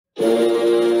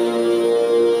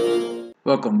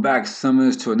Welcome back,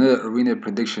 Summers, to another arena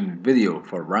prediction video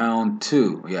for round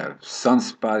 2. We have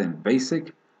Sunspot in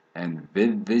Basic and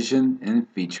Viv Vision in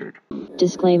Featured.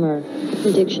 Disclaimer.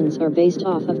 Predictions are based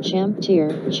off of champ tier,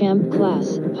 champ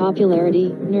class,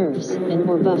 popularity, nerfs, and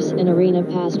or buffs in arena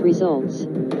past results.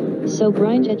 So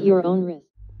grind at your own risk.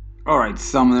 Alright,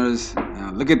 Summoners,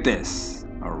 now look at this.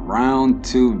 A round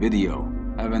 2 video.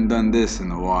 I haven't done this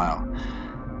in a while.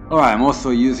 Alright, I'm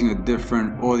also using a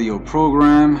different audio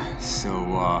program, so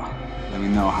let me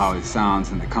know how it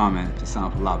sounds in the comments if it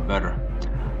sounds a lot better.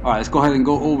 Alright, let's go ahead and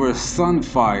go over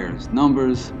Sunfire's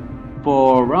numbers.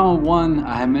 For round 1,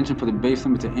 I had mentioned for the base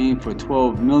number to aim for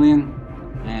 12 million,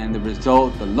 and the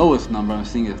result, the lowest number I'm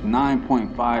seeing is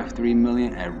 9.53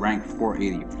 million at rank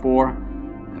 484.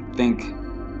 I think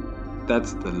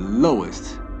that's the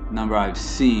lowest number I've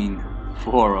seen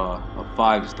for a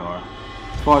 5-star.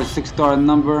 As far as 6-star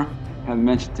number, I have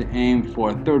mentioned to aim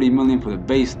for 30 million for the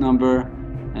base number,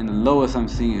 and the lowest I'm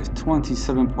seeing is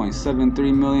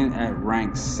 27.73 million at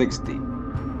rank 60.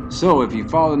 So if you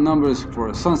follow the numbers for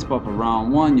a Sunspot for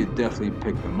round 1, you definitely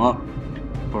pick them up.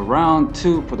 For round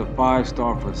 2, for the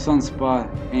 5-star for Sunspot,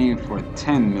 aim for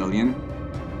 10 million.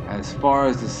 As far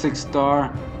as the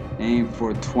 6-star, aim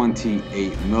for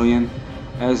 28 million.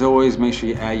 As always, make sure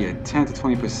you add your 10 to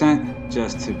 20%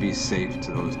 just to be safe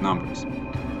to those numbers.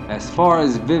 As far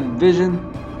as Viv Vision,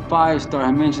 5-star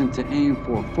I mentioned to aim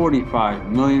for 45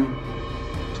 million.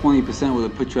 20% will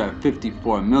put you at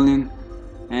 54 million.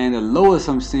 And the lowest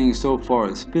I'm seeing so far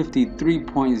is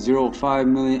 53.05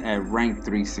 million at rank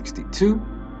 362.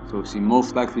 So she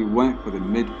most likely went for the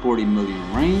mid 40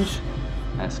 million range.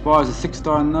 As far as the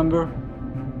 6-star number,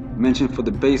 mentioned for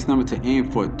the base number to aim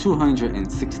for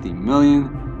 260 million.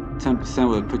 10%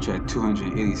 will put you at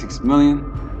 286 million.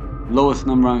 Lowest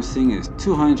number I'm seeing is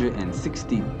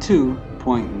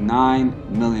 262.9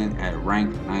 million at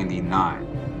rank 99.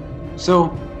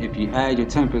 So if you add your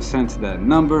 10% to that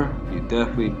number, you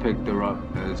definitely picked her up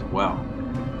as well.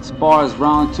 As far as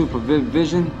round 2 for Viv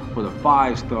Vision, for the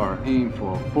 5-star, aim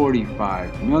for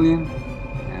 45 million.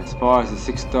 And as far as the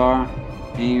 6-star,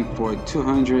 aim for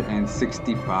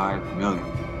 265 million.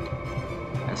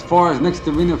 As far as next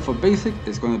arena for basic,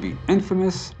 it's going to be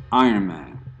Infamous Iron Man.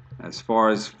 As far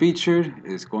as featured,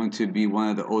 it's going to be one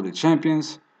of the older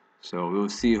champions. So we'll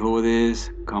see who it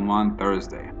is come on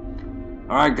Thursday.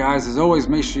 Alright guys, as always,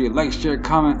 make sure you like, share,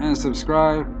 comment, and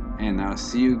subscribe. And I'll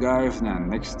see you guys in our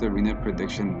next arena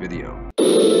prediction video.